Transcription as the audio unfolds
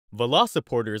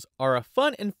Velociporters are a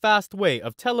fun and fast way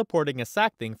of teleporting a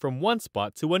sack thing from one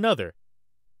spot to another.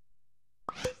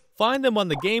 Find them on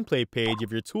the gameplay page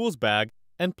of your tools bag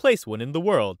and place one in the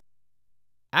world.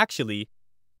 Actually,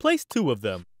 place 2 of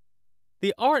them.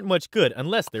 They aren't much good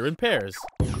unless they're in pairs.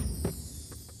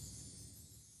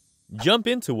 Jump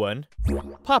into one,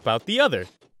 pop out the other.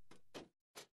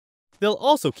 They'll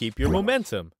also keep your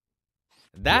momentum.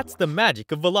 That's the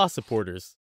magic of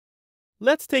Velociporters.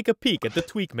 Let's take a peek at the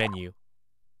tweak menu.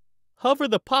 Hover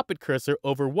the Pop It cursor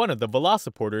over one of the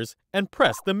Velociporters and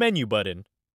press the menu button.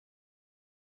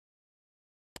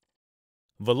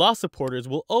 Velociporters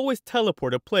will always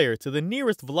teleport a player to the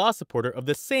nearest Velociporter of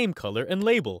the same color and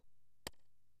label.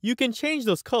 You can change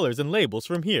those colors and labels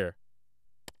from here.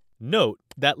 Note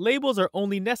that labels are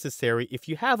only necessary if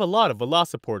you have a lot of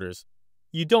Velociporters.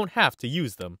 You don't have to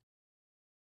use them.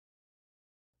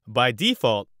 By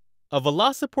default, a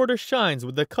Velociporter shines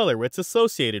with the color it's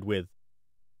associated with.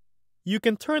 You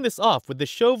can turn this off with the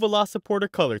Show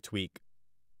Velociporter Color tweak.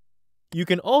 You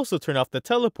can also turn off the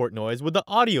teleport noise with the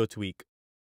Audio tweak.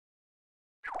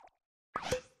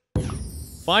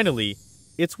 Finally,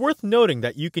 it's worth noting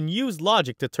that you can use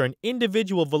logic to turn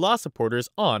individual Velociporters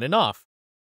on and off.